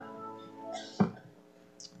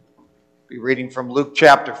Be reading from Luke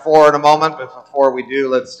chapter 4 in a moment, but before we do,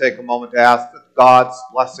 let's take a moment to ask that God's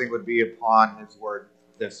blessing would be upon His word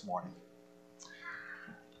this morning.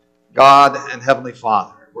 God and Heavenly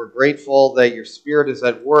Father, we're grateful that your Spirit is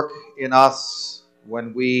at work in us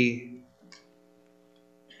when we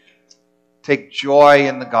take joy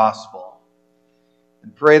in the gospel,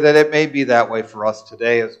 and pray that it may be that way for us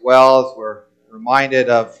today as well, as we're reminded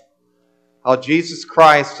of how Jesus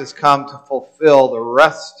Christ has come to fulfill the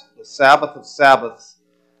rest, the Sabbath of Sabbaths,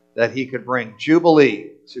 that He could bring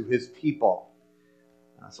Jubilee to His people,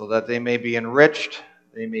 so that they may be enriched,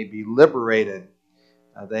 they may be liberated,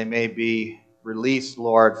 they may be released,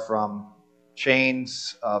 Lord, from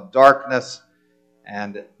chains of darkness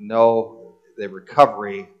and know the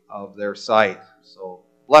recovery of their sight. So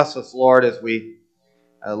bless us, Lord, as we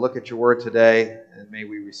look at your word today, and may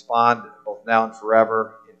we respond both now and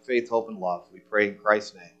forever in faith, hope, and love. We pray in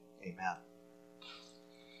Christ's name. Amen.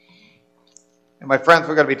 And my friends,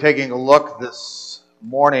 we're going to be taking a look this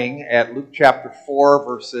morning at Luke chapter 4,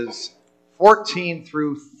 verses 14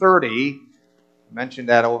 through 30. I mentioned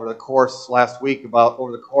that over the course last week,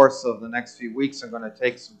 over the course of the next few weeks, I'm going to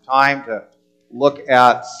take some time to look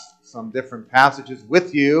at some different passages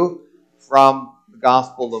with you from the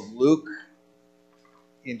Gospel of Luke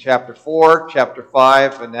in chapter 4, chapter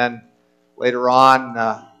 5, and then later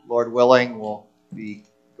on, Lord willing, we'll be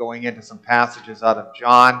going into some passages out of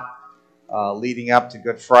John leading up to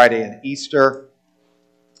Good Friday and Easter.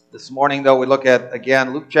 This morning, though, we look at,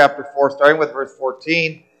 again, Luke chapter 4, starting with verse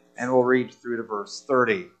 14, and we'll read through to verse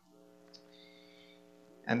 30.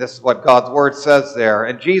 And this is what God's word says there.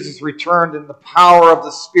 And Jesus returned in the power of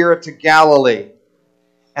the Spirit to Galilee,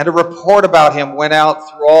 and a report about him went out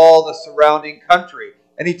through all the surrounding country.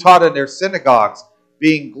 And he taught in their synagogues,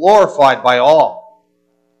 being glorified by all.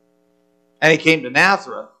 And he came to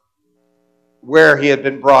Nazareth, where he had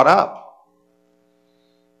been brought up.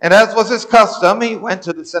 And as was his custom, he went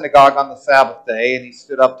to the synagogue on the Sabbath day, and he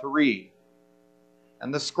stood up to read.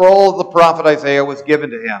 And the scroll of the prophet Isaiah was given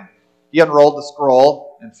to him. He unrolled the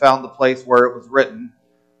scroll and found the place where it was written,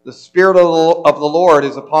 "The Spirit of the Lord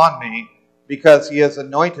is upon me, because he has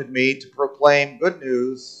anointed me to proclaim good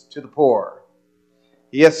news to the poor.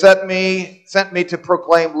 He has sent me to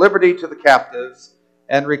proclaim liberty to the captives,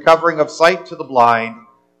 and recovering of sight to the blind,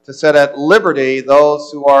 to set at liberty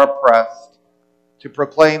those who are oppressed, to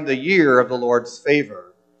proclaim the year of the Lord's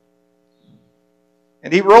favor."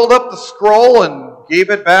 And he rolled up the scroll and gave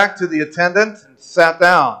it back to the attendant and sat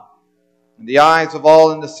down. And the eyes of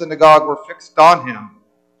all in the synagogue were fixed on him.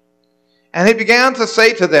 And he began to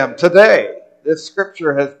say to them, "Today this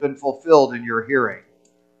scripture has been fulfilled in your hearing."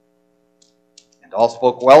 And all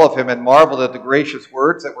spoke well of him and marveled at the gracious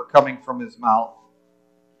words that were coming from his mouth.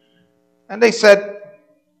 And they said,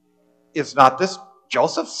 "Is not this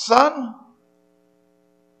Joseph's son?"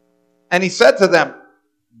 And he said to them,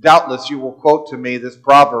 "Doubtless you will quote to me this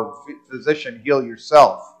proverb, 'Physician, heal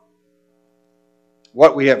yourself.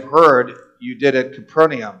 What we have heard you did at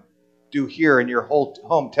Capernaum, do here in your whole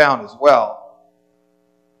hometown as well."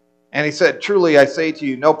 And he said, "Truly I say to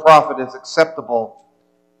you, no prophet is acceptable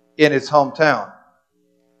in his hometown.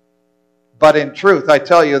 But in truth, I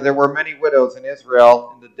tell you, there were many widows in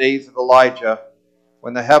Israel in the days of Elijah,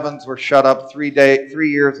 when the heavens were shut up 3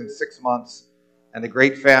 years and 6 months, and the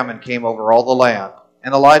great famine came over all the land.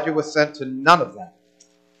 And Elijah was sent to none of them,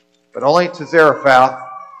 but only to Zarephath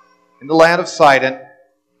in the land of Sidon,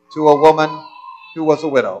 to a woman who was a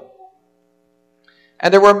widow.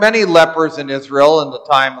 And there were many lepers in Israel in the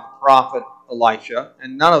time of the prophet Elisha,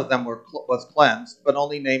 and none of them was cleansed, but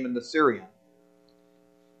only Naaman the Syrian.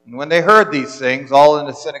 And when they heard these things, all in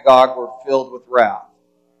the synagogue were filled with wrath.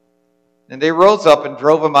 And they rose up and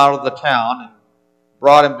drove him out of the town, and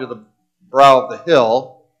brought him to the brow of the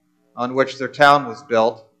hill on which their town was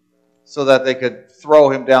built, so that they could throw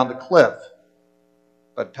him down the cliff.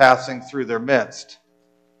 But passing through their midst,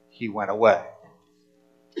 he went away.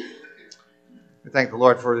 We thank the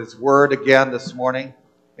Lord for his word again this morning.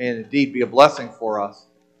 May it indeed be a blessing for us.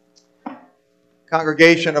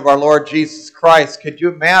 Congregation of our Lord Jesus Christ, could you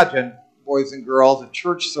imagine, boys and girls, a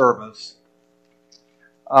church service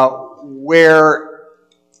where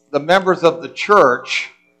the members of the church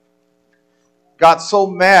got so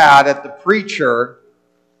mad at the preacher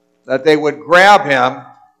that they would grab him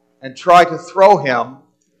and try to throw him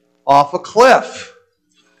off a cliff?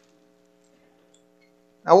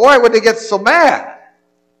 Now, why would they get so mad?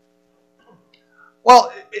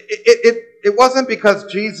 Well, it wasn't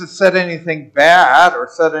because Jesus said anything bad or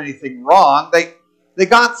said anything wrong. They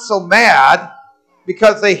got so mad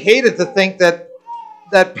because they hated to think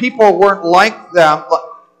that people weren't like them,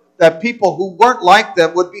 that people who weren't like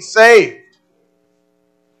them would be saved.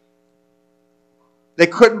 They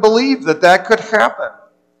couldn't believe that that could happen.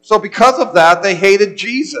 So because of that, they hated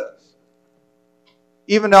Jesus,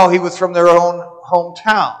 even though he was from their own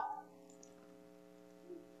hometown.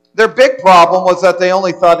 Their big problem was that they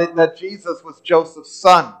only thought that Jesus was Joseph's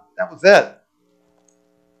son. That was it.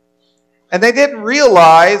 And they didn't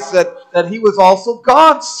realize that he was also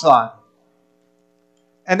God's son.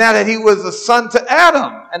 And that he was a son to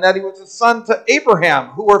Adam. And that he was a son to Abraham,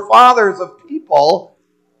 who were fathers of people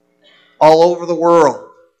all over the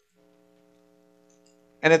world.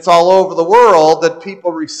 And it's all over the world that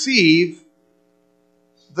people receive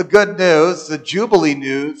the good news, the Jubilee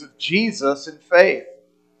news of Jesus in faith.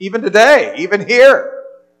 Even today, even here.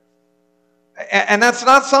 And that's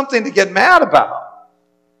not something to get mad about.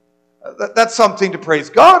 That's something to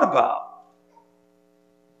praise God about.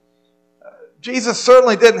 Jesus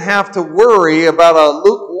certainly didn't have to worry about a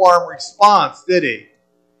lukewarm response, did he?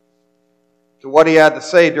 To what he had to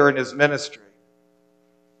say during his ministry.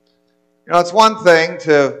 You know, it's one thing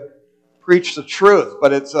to preach the truth,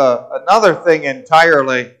 but it's another thing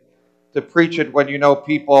entirely to preach it when you know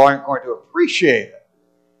people aren't going to appreciate it.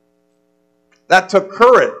 That took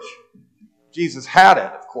courage. Jesus had it,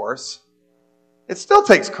 of course. It still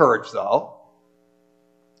takes courage, though.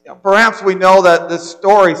 You know, perhaps we know that this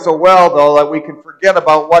story so well, though, that we can forget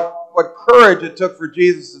about what courage it took for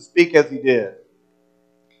Jesus to speak as he did.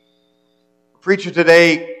 A preacher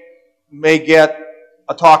today may get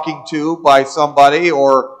a talking to by somebody,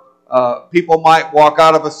 or people might walk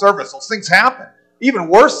out of a service. Those things happen. Even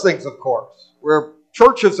worse things, of course, where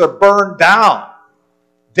churches are burned down.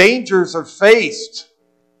 Dangers are faced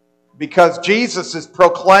because Jesus is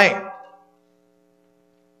proclaimed.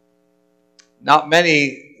 Not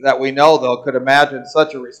many that we know, though, could imagine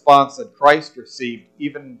such a response that Christ received,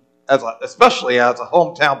 especially as a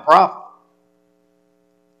hometown prophet.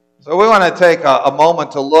 So we want to take a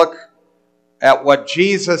moment to look at what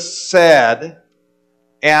Jesus said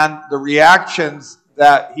and the reactions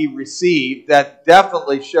that he received that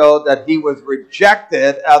definitely showed that he was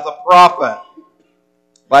rejected as a prophet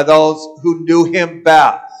by those who knew him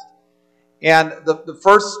best. And the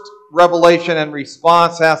first revelation and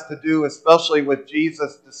response has to do especially with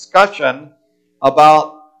Jesus' discussion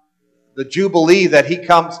about the Jubilee that he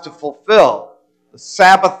comes to fulfill. The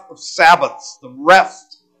Sabbath of Sabbaths, the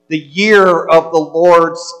rest, the year of the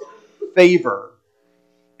Lord's favor.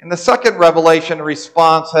 And the second revelation and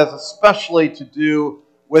response has especially to do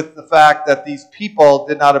with the fact that these people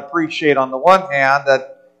did not appreciate, on the one hand,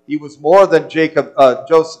 that he was more than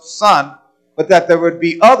Joseph's son, but that there would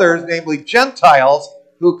be others, namely Gentiles,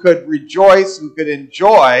 who could rejoice, who could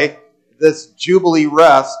enjoy this Jubilee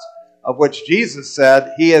rest of which Jesus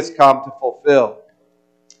said he has come to fulfill.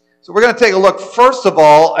 So we're going to take a look, first of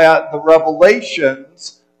all, at the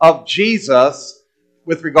revelations of Jesus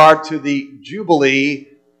with regard to the Jubilee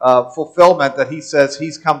fulfillment that he says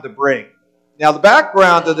he's come to bring. Now, the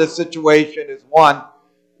background of this situation is one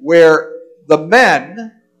where the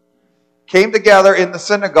men came together in the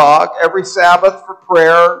synagogue every Sabbath for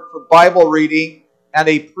prayer, for Bible reading, and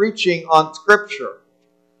a preaching on Scripture.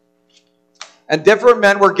 And different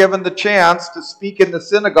men were given the chance to speak in the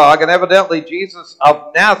synagogue, and evidently Jesus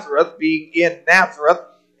of Nazareth, being in Nazareth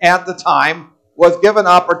at the time, was given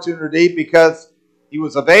opportunity because he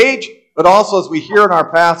was of age, but also, as we hear in our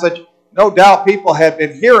passage, no doubt people had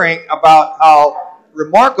been hearing about how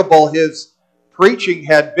remarkable his preaching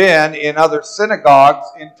had been in other synagogues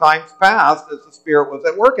in times past as the Spirit was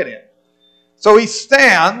at work in him. So he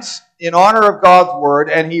stands in honor of God's word,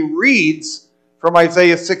 and he reads from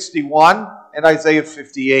Isaiah 61 and Isaiah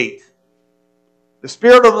 58. The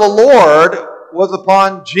Spirit of the Lord was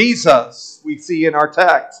upon Jesus, we see in our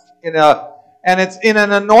text, and it's in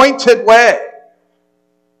an anointed way.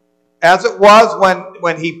 As it was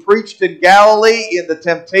when he preached in Galilee in the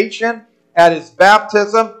temptation, at his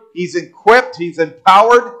baptism, he's equipped, he's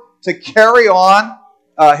empowered to carry on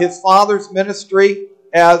his Father's ministry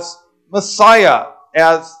as Messiah,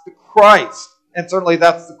 as the Christ. And certainly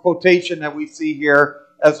that's the quotation that we see here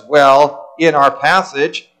as well in our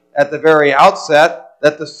passage at the very outset,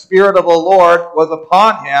 that the Spirit of the Lord was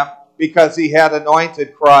upon him because he had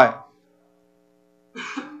anointed Christ.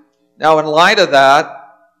 Now, in light of that,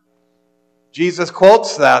 Jesus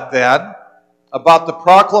quotes that then about the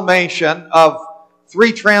proclamation of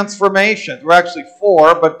 3 transformations. We're actually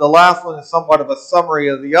 4, but the last one is somewhat of a summary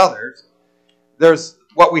of the others. There's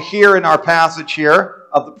what we hear in our passage here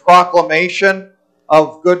of the proclamation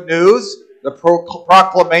of good news, the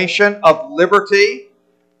proclamation of liberty,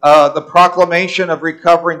 the proclamation of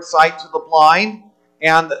recovering sight to the blind,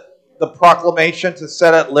 and the proclamation to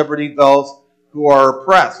set at liberty those who are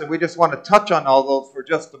oppressed. And we just want to touch on all those for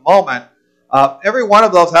just a moment every one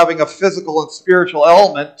of those having a physical and spiritual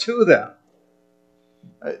element to them.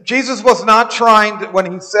 Jesus was not trying to,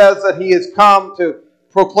 when he says that he has come to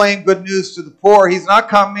proclaim good news to the poor, he's not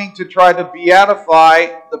coming to try to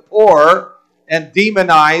beatify the poor and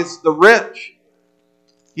demonize the rich.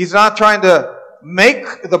 He's not trying to make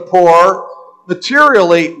the poor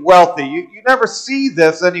materially wealthy. You never see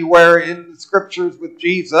this anywhere in the scriptures with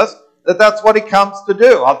Jesus, that's what he comes to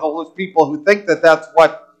do. Although there's people who think that that's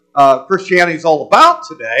what Christianity is all about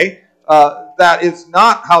today, that is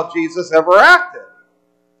not how Jesus ever acted.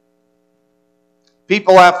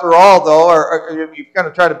 People, after all, though, if you kind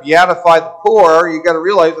of try to beatify the poor, you've got to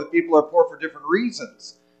realize that people are poor for different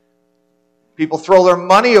reasons. People throw their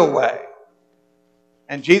money away.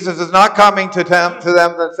 And Jesus is not coming to them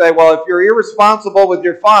and say, well, if you're irresponsible with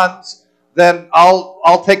your funds, then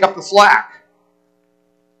I'll take up the slack.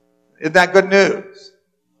 Isn't that good news?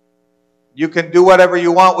 You can do whatever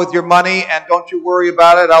you want with your money, and don't you worry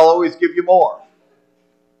about it. I'll always give you more.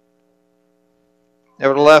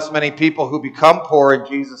 Nevertheless, many people who become poor in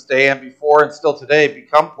Jesus' day and before and still today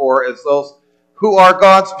become poor as those who are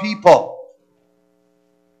God's people,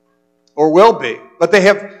 or will be. But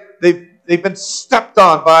they've been stepped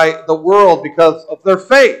on by the world because of their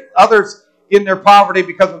faith. Others in their poverty,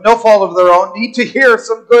 because of no fault of their own, need to hear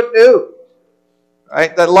some good news.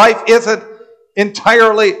 Right? That life isn't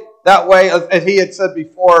entirely that way, as he had said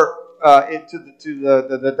before to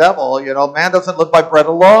the devil. Man doesn't live by bread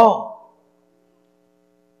alone.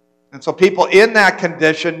 And so people in that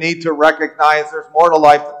condition need to recognize there's more to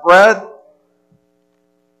life than bread.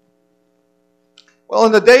 Well,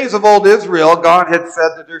 in the days of old Israel, God had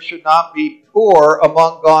said that there should not be poor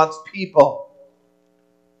among God's people.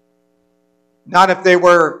 Not if they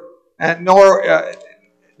were,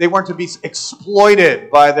 they weren't to be exploited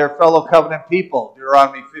by their fellow covenant people.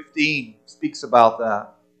 Deuteronomy 15 speaks about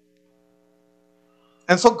that.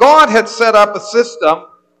 And so God had set up a system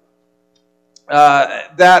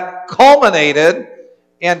that culminated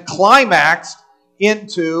and climaxed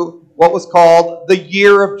into what was called the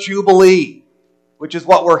year of Jubilee, which is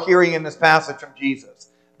what we're hearing in this passage from Jesus.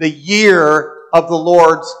 The year of the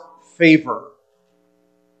Lord's favor.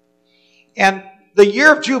 And the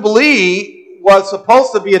year of Jubilee was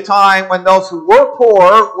supposed to be a time when those who were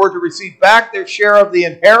poor were to receive back their share of the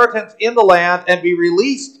inheritance in the land and be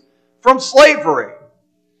released from slavery.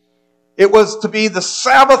 It was to be the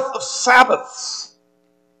Sabbath of Sabbaths.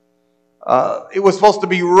 It was supposed to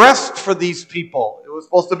be rest for these people. It was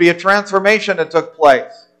supposed to be a transformation that took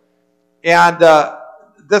place. And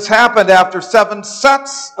this happened after 7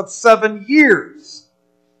 sets of 7 years.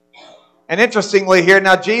 And interestingly here,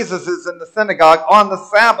 now Jesus is in the synagogue on the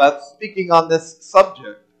Sabbath speaking on this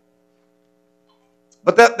subject.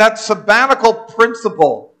 But that sabbatical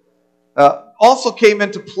principle also came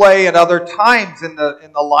into play at other times in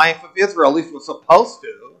the life of Israel, at least was supposed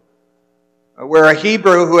to, where a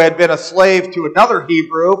Hebrew who had been a slave to another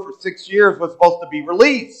Hebrew for 6 years was supposed to be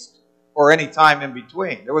released, or any time in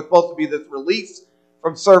between. There was supposed to be this release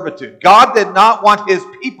from servitude. God did not want his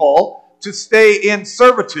people to stay in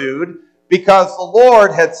servitude because the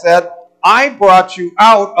Lord had said, I brought you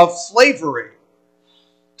out of slavery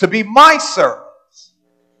to be my servants.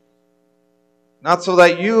 Not so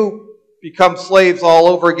that you become slaves all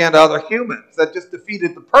over again to other humans. That just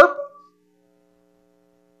defeated the purpose.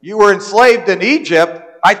 You were enslaved in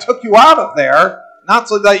Egypt. I took you out of there, not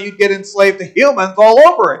so that you'd get enslaved to humans all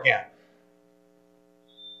over again.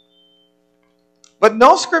 But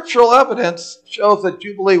no scriptural evidence shows that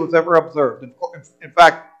Jubilee was ever observed. In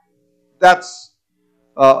fact, that's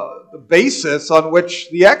the basis on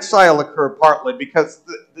which the exile occurred partly, because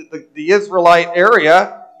the Israelite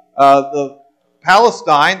area, the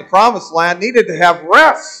Palestine, the Promised Land, needed to have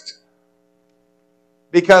rest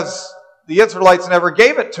because the Israelites never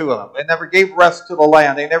gave it to them. They never gave rest to the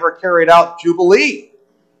land. They never carried out Jubilee.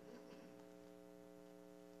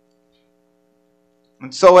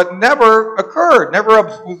 And so it never occurred,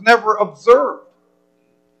 was never observed.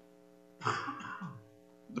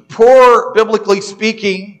 The poor, biblically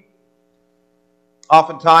speaking,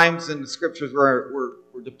 oftentimes in the scriptures were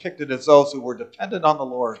depicted as those who were dependent on the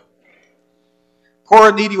Lord. Poor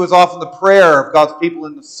and needy was often the prayer of God's people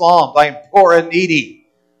in the Psalms. I am poor and needy.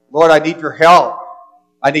 Lord, I need your help.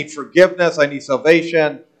 I need forgiveness. I need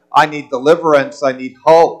salvation. I need deliverance. I need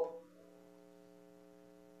hope.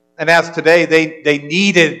 And as today, they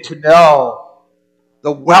needed to know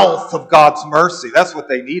the wealth of God's mercy. That's what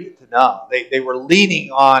they needed to know. They were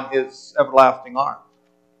leaning on his everlasting arm.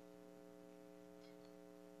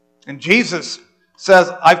 And Jesus says,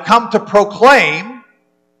 I've come to proclaim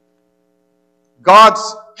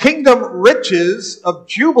God's kingdom riches of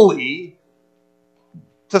Jubilee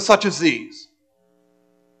to such as these.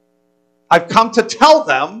 I've come to tell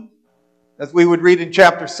them, as we would read in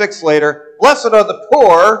chapter 6 later, blessed are the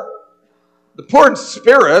poor in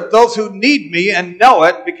spirit, those who need me and know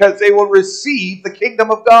it, because they will receive the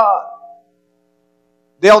kingdom of God.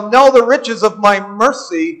 They'll know the riches of my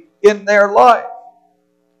mercy in their life.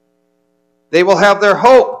 They will have their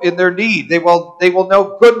hope in their need. They will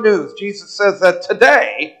know good news. Jesus says that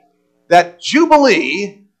today, that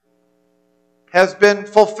Jubilee has been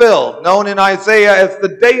fulfilled, known in Isaiah as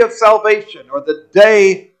the day of salvation or the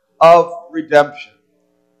day of redemption.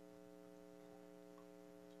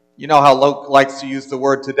 You know how Luke likes to use the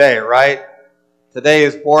word today, right? Today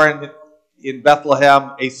is born in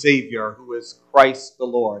Bethlehem a Savior who is Christ the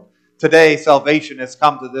Lord. Today salvation has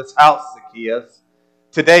come to this house, Zacchaeus.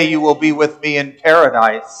 Today you will be with me in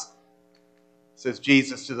paradise, says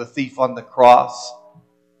Jesus to the thief on the cross.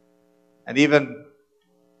 And even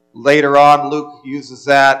later on, Luke uses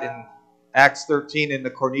that in Acts 13 in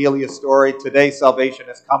the Cornelius story. Today salvation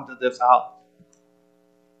has come to this house.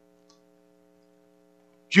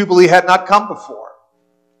 Jubilee had not come before.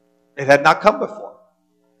 It had not come before.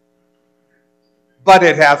 But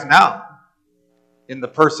it has now. In the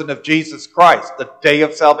person of Jesus Christ, the day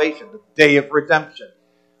of salvation, the day of redemption.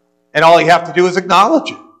 And all you have to do is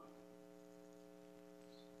acknowledge it.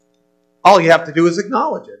 All you have to do is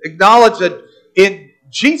acknowledge it. Acknowledge that in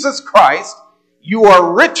Jesus Christ, you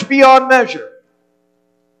are rich beyond measure.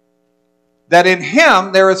 That in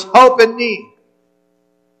Him there is hope and need.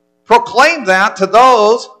 Proclaim that to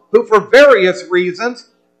those who for various reasons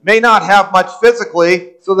may not have much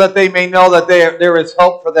physically, so that they may know that there is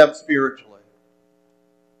hope for them spiritually.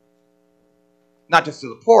 Not just to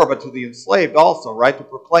the poor, but to the enslaved also, right? To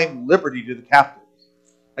proclaim liberty to the captives.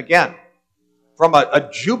 Again, from a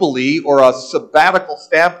jubilee or a sabbatical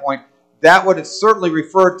standpoint, that would have certainly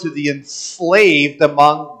referred to the enslaved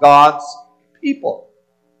among God's people.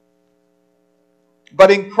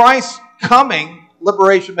 But in Christ's coming,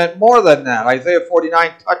 liberation meant more than that. Isaiah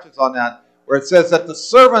 49 touches on that, where it says that the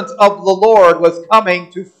servant of the Lord was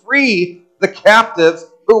coming to free the captives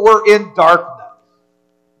who were in darkness.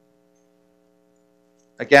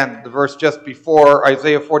 Again, the verse just before,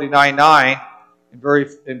 Isaiah 49:9,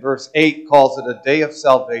 in verse 8, calls it a day of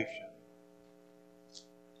salvation.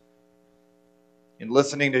 In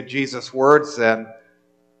listening to Jesus' words, then,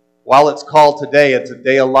 while it's called today, it's a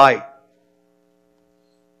day of light.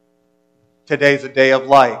 Today's a day of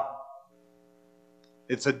light.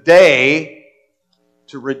 It's a day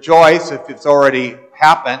to rejoice if it's already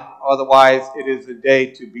happened. Otherwise, it is a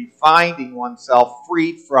day to be finding oneself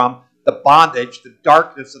freed from the bondage, the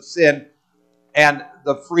darkness of sin, and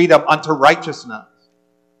the freedom unto righteousness.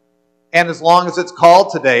 And as long as it's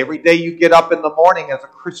called today, every day you get up in the morning as a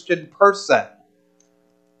Christian person,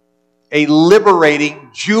 a liberating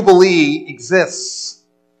jubilee exists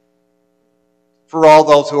for all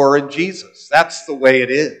those who are in Jesus. That's the way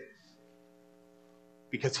it is.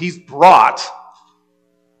 Because He's brought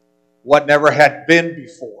what never had been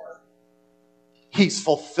before. He's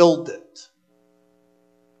fulfilled it.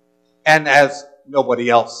 And as nobody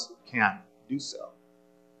else can do so.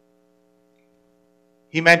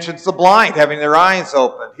 He mentions the blind having their eyes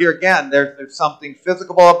opened. Here again, there's something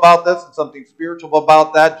physical about this and something spiritual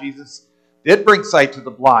about that. Jesus did bring sight to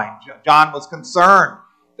the blind. John was concerned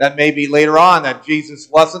that maybe later on that Jesus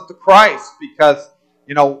wasn't the Christ because,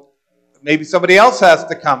 maybe somebody else has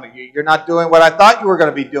to come. You're not doing what I thought you were going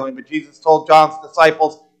to be doing. But Jesus told John's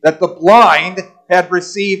disciples that the blind had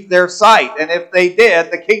received their sight. And if they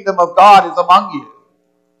did, the kingdom of God is among you.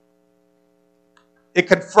 It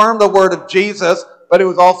confirmed the word of Jesus, but it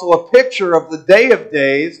was also a picture of the day of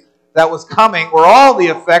days that was coming where all the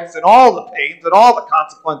effects and all the pains and all the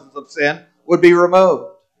consequences of sin would be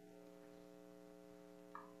removed.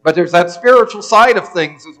 But there's that spiritual side of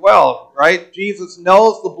things as well, right? Jesus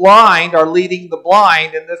knows the blind are leading the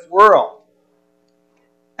blind in this world.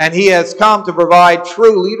 And He has come to provide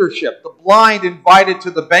true leadership. The blind invited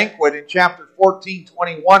to the banquet in chapter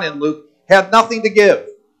 14:21 in Luke had nothing to give.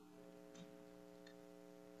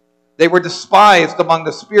 They were despised among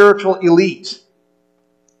the spiritual elite.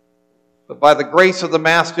 But by the grace of the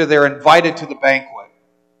Master, they're invited to the banquet.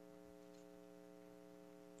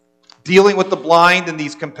 Dealing with the blind in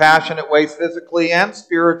these compassionate ways, physically and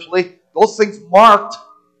spiritually, those things marked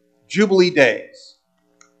Jubilee days.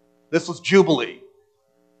 This was Jubilee.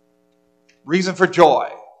 Reason for joy.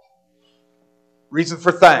 Reason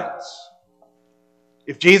for thanks.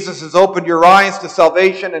 If Jesus has opened your eyes to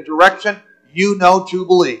salvation and direction, you know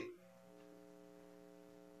Jubilee.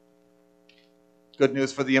 Good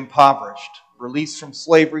news for the impoverished. Release from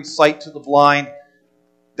slavery, sight to the blind,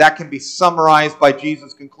 that can be summarized by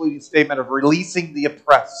Jesus' concluding statement of releasing the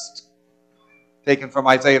oppressed, taken from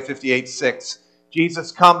Isaiah 58:6.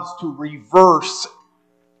 Jesus comes to reverse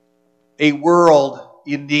a world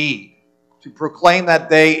in need, to proclaim that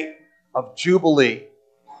day of Jubilee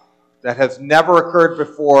that has never occurred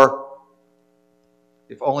before,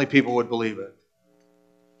 if only people would believe it.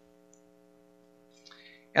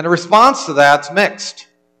 And the response to that's mixed,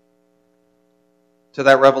 to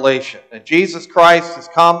that revelation. And Jesus Christ has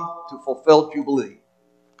come to fulfill Jubilee.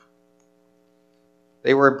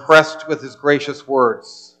 They were impressed with his gracious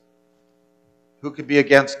words. Who could be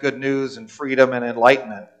against good news and freedom and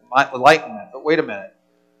enlightenment? But wait a minute.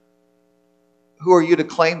 Who are you to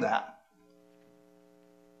claim that?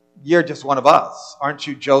 You're just one of us. Aren't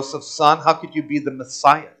you Joseph's son? How could you be the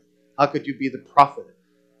Messiah? How could you be the prophet?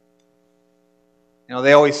 You know,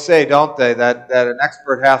 they always say, don't they, that an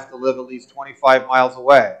expert has to live at least 25 miles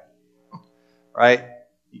away. Right?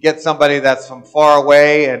 You get somebody that's from far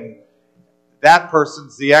away and that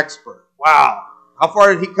person's the expert. Wow. How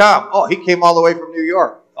far did he come? Oh, he came all the way from New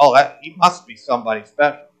York. Oh, he must be somebody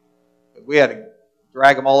special. But we had to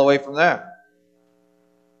drag him all the way from there.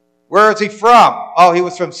 Where is he from? Oh, he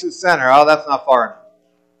was from Sioux Center. Oh, that's not far enough.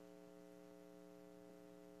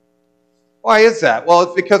 Why is that? Well,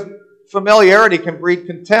 it's because familiarity can breed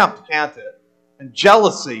contempt, can't it? And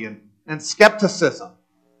jealousy and skepticism.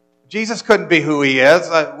 Jesus couldn't be who he is.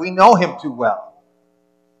 We know him too well.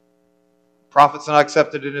 The prophet's not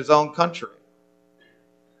accepted in his own country.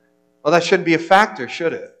 Well, that shouldn't be a factor,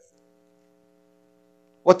 should it?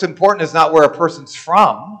 What's important is not where a person's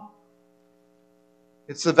from.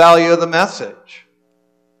 It's the value of the message.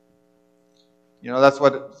 You know, that's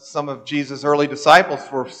what some of Jesus' early disciples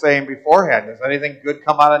were saying beforehand. Does anything good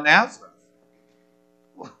come out of Nazareth?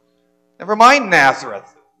 Never mind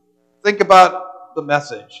Nazareth. Think about the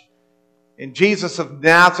message. In Jesus of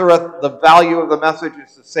Nazareth, the value of the message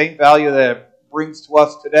is the same value that it brings to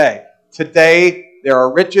us today. Today, there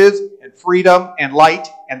are riches and freedom and light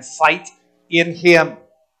and sight in him.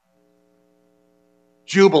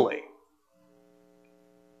 Jubilee.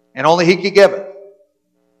 And only he could give it.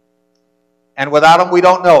 And without him, we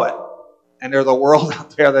don't know it. And there's a world out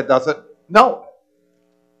there that doesn't know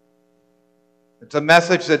it. It's a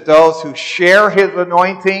message that those who share his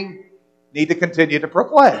anointing need to continue to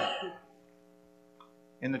proclaim.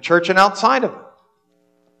 In the church and outside of it.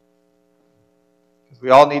 Because we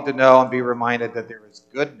all need to know and be reminded that there is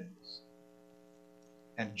good news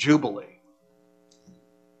and jubilee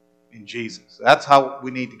in Jesus. That's how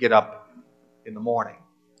we need to get up in the morning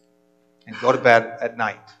and go to bed at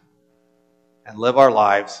night and live our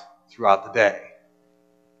lives throughout the day,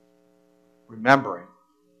 remembering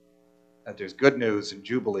that there's good news and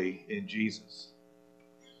jubilee in Jesus.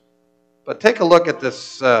 But take a look at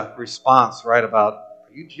this response right about,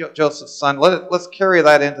 are you Joseph's son? Let's carry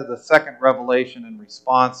that into the second revelation and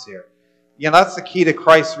response here. You know, that's the key to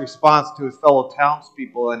Christ's response to his fellow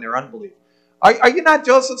townspeople and their unbelief. Are you not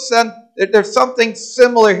Joseph's son? There's something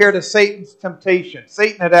similar here to Satan's temptation.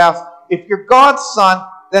 Satan had asked, if you're God's son,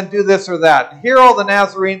 then do this or that. Here all the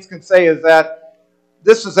Nazarenes can say is that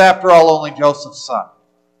this is, after all, only Joseph's son.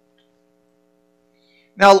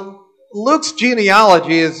 Now, Luke's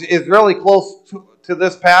genealogy is really close to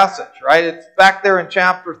this passage, right? It's back there in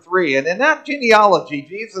chapter 3. And in that genealogy,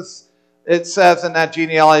 Jesus, it says in that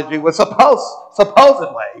genealogy, was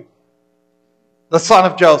supposedly the son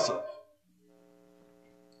of Joseph.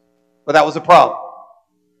 But that was a problem.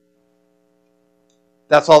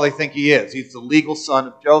 That's all they think he is. He's the legal son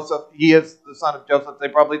of Joseph. He is the son of Joseph. They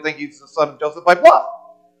probably think he's the son of Joseph by blood.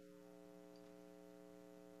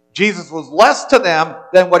 Jesus was less to them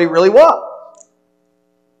than what he really was.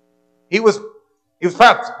 He was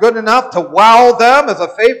perhaps good enough to wow them as a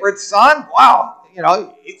favorite son. Wow, you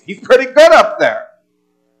know, he's pretty good up there.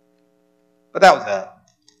 But that was it.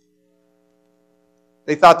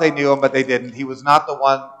 They thought they knew him, but they didn't. He was not the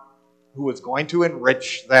one who was going to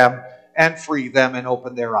enrich them and free them and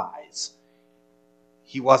open their eyes.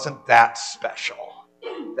 He wasn't that special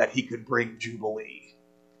that he could bring jubilee.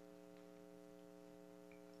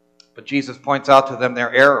 But Jesus points out to them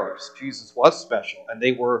their errors. Jesus was special, and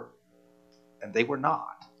they were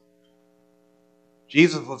not.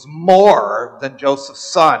 Jesus was more than Joseph's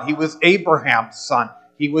son. He was Abraham's son.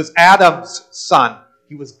 He was Adam's son.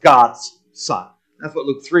 He was God's son. That's what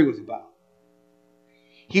Luke 3 was about.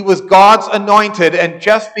 He was God's anointed, and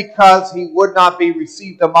just because he would not be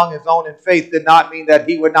received among his own in faith did not mean that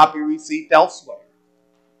he would not be received elsewhere.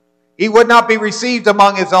 He would not be received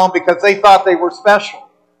among his own because they thought they were special,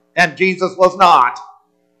 and Jesus was not.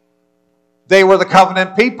 They were the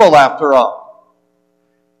covenant people, after all.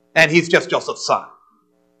 And he's just Joseph's son.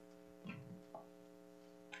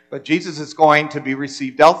 But Jesus is going to be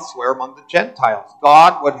received elsewhere among the Gentiles.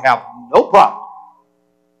 God would have no problem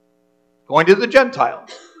going to the Gentiles.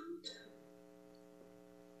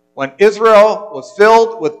 When Israel was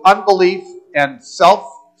filled with unbelief and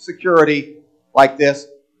self-security like this,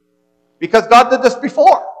 because God did this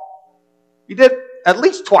before. He did at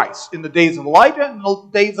least twice in the days of Elijah and the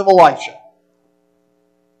days of Elisha.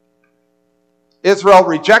 Israel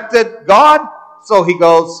rejected God, so he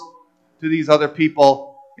goes to these other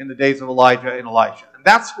people in the days of Elijah and Elisha. And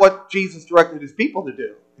that's what Jesus directed his people to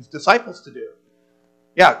do, his disciples to do.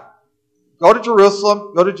 Yeah, go to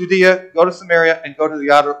Jerusalem, go to Judea, go to Samaria, and go to the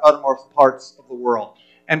uttermost parts of the world.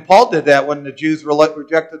 And Paul did that when the Jews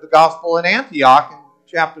rejected the gospel in Antioch in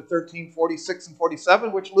chapter 13, 46 and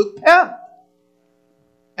 47, which Luke penned.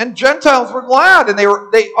 And Gentiles were glad, and they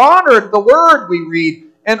honored the word, we read,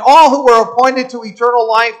 and all who were appointed to eternal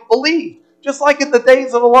life believed, just like in the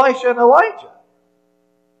days of Elisha and Elijah.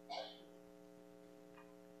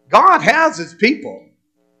 God has his people.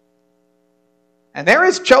 And there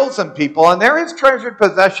is chosen people, and there is treasured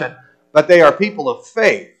possession, but they are people of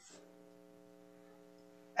faith.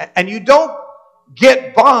 And you don't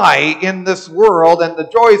get by in this world and the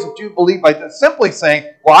joys of Jubilee by just simply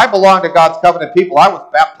saying, well, I belong to God's covenant people. I was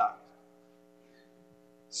baptized.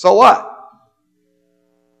 So what?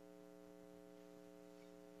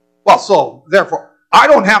 Well, so therefore, I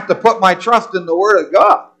don't have to put my trust in the Word of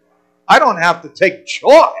God. I don't have to take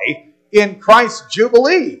joy in Christ's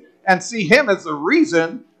Jubilee and see Him as the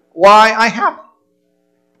reason why I have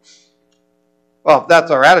it. Well, if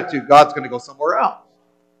that's our attitude, God's going to go somewhere else.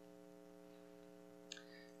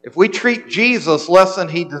 If we treat Jesus less than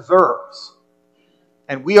He deserves,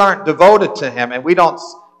 and we aren't devoted to Him, and we don't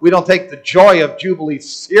take the joy of Jubilee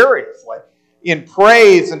seriously in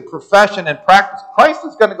praise and profession and practice, Christ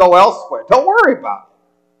is going to go elsewhere. Don't worry about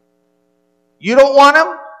it. You don't want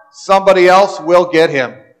Him? Somebody else will get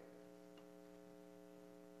Him.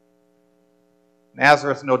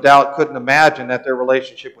 Nazareth, no doubt, couldn't imagine that their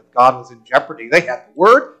relationship with God was in jeopardy. They had the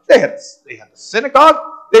Word, they had the synagogue,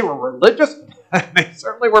 they were religious, and they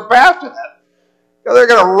certainly were passionate. They're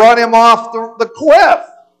going to run Him off the cliff.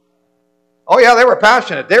 Oh yeah, they were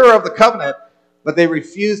passionate. They were of the covenant, but they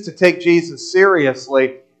refused to take Jesus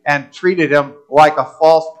seriously and treated Him like a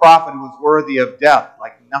false prophet who was worthy of death,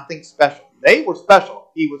 like nothing special. They were special.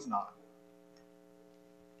 He was not.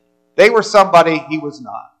 They were somebody. He was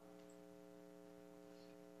not.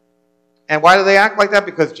 And why do they act like that?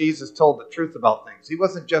 Because Jesus told the truth about things. He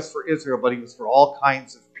wasn't just for Israel, but He was for all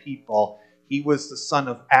kinds of people. He was the son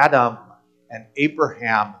of Adam and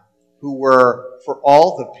Abraham, who were for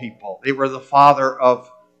all the people. They were the father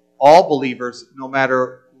of all believers, no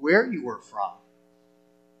matter where you were from.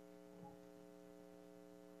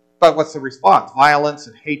 But what's the response? Violence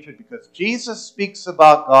and hatred, because Jesus speaks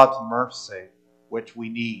about God's mercy, which we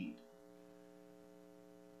need.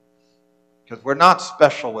 Because we're not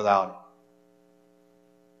special without Him.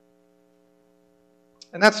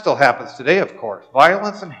 And that still happens today, of course.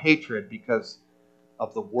 Violence and hatred because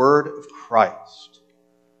of the word of Christ.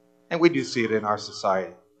 And we do see it in our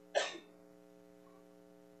society.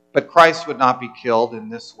 But Christ would not be killed in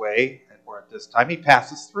this way or at this time. He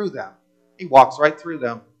passes through them. He walks right through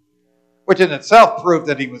them. Which in itself proved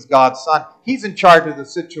that He was God's Son. He's in charge of the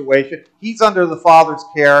situation. He's under the Father's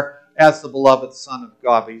care as the beloved Son of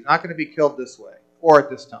God. But He's not going to be killed this way or at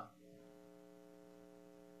this time.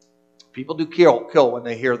 People do kill when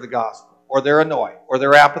they hear the gospel, or they're annoyed, or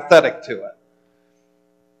they're apathetic to it.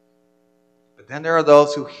 But then there are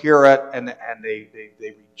those who hear it and they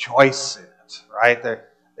rejoice in it, right?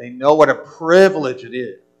 They know what a privilege it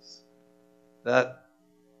is. That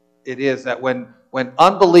when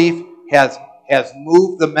unbelief has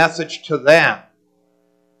moved the message to them,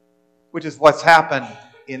 which is what's happened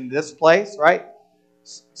in this place, right?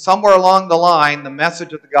 Somewhere along the line, the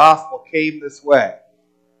message of the gospel came this way.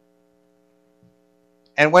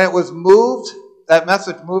 And when it was moved, that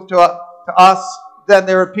message moved to us, then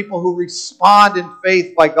there are people who respond in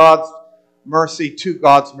faith by God's mercy to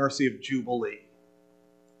God's mercy of Jubilee.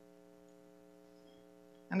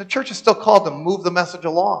 And the church is still called to move the message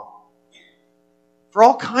along for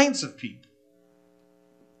all kinds of people.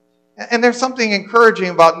 And there's something encouraging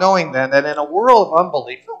about knowing then that in a world of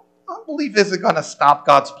unbelief isn't going to stop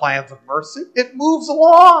God's plans of mercy. It moves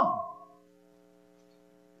along.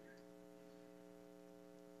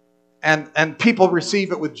 And people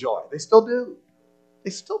receive it with joy. They still do. They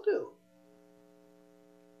still do.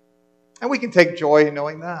 And we can take joy in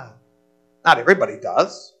knowing that. Not everybody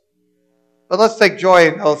does. But let's take joy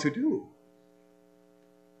in those who do.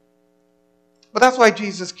 But that's why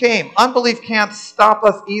Jesus came. Unbelief can't stop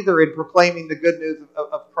us either in proclaiming the good news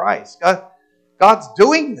of Christ. God's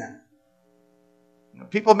doing that.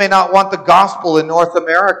 People may not want the gospel in North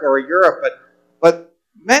America or Europe, but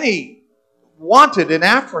many want it in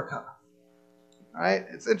Africa. Right?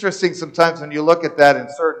 It's interesting sometimes when you look at that in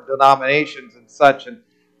certain denominations and such, and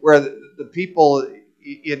where the people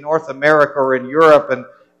in North America or in Europe,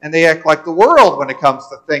 and they act like the world when it comes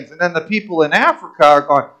to things. And then the people in Africa are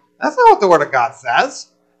going, that's not what the Word of God says.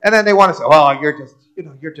 And then they want to say, well, you're just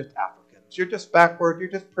Africans. You're just backward. You're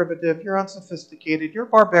just primitive. You're unsophisticated. You're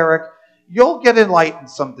barbaric. You'll get enlightened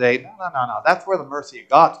someday. No. That's where the mercy of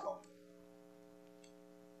God's going.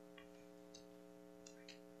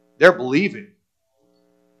 They're believing.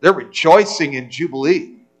 They're rejoicing in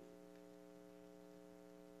Jubilee.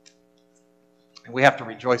 And we have to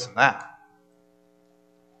rejoice in that.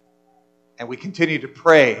 And we continue to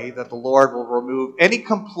pray that the Lord will remove any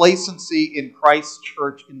complacency in Christ's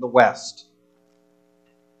church in the West.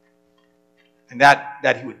 And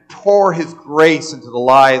that He would pour His grace into the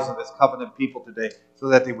lives of His covenant people today so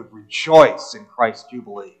that they would rejoice in Christ's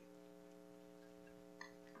Jubilee.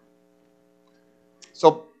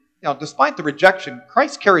 So, despite the rejection,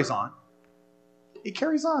 Christ carries on. He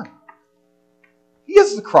carries on. He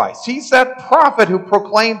is the Christ. He's that prophet who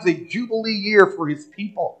proclaims a Jubilee year for His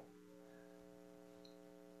people.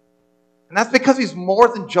 And that's because He's more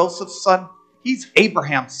than Joseph's son. He's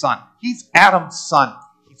Abraham's son. He's Adam's son.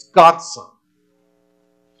 He's God's son.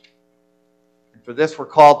 And for this, we're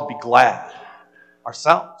called to be glad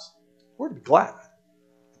ourselves. We're to be glad.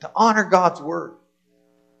 To honor God's word.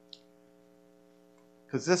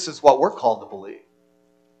 Because this is what we're called to believe.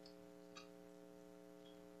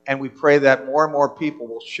 And we pray that more and more people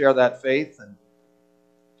will share that faith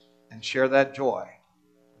and share that joy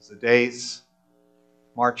as the days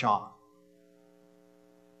march on.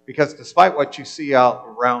 Because despite what you see out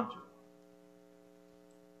around you,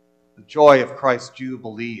 the joy of Christ's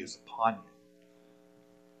Jubilee is upon you.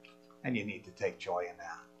 And you need to take joy in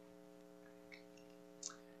that.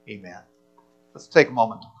 Amen. Let's take a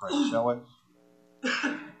moment to pray, shall we?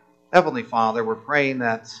 Heavenly Father, we're praying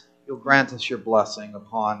that You'll grant us Your blessing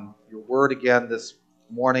upon Your word again this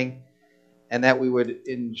morning, and that we would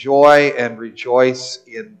enjoy and rejoice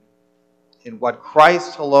in what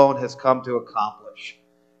Christ alone has come to accomplish.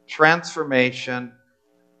 Transformation,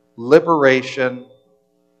 liberation,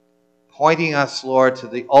 pointing us, Lord, to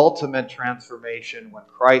the ultimate transformation when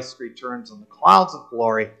Christ returns on the clouds of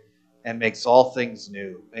glory and makes all things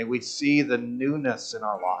new. May we see the newness in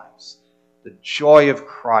our lives, the joy of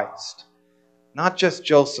Christ, not just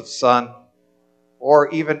Joseph's son or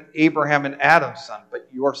even Abraham and Adam's son, but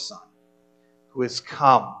Your Son, who has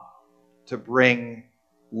come to bring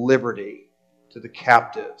liberty to the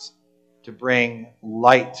captives, to bring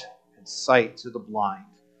light and sight to the blind,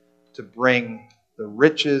 to bring the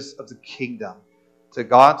riches of the kingdom to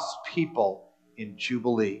God's people in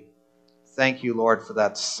Jubilee. Thank You, Lord, for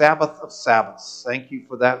that Sabbath of Sabbaths. Thank You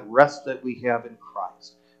for that rest that we have in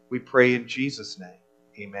Christ. We pray in Jesus' name.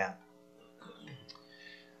 Amen.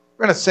 We're going to sing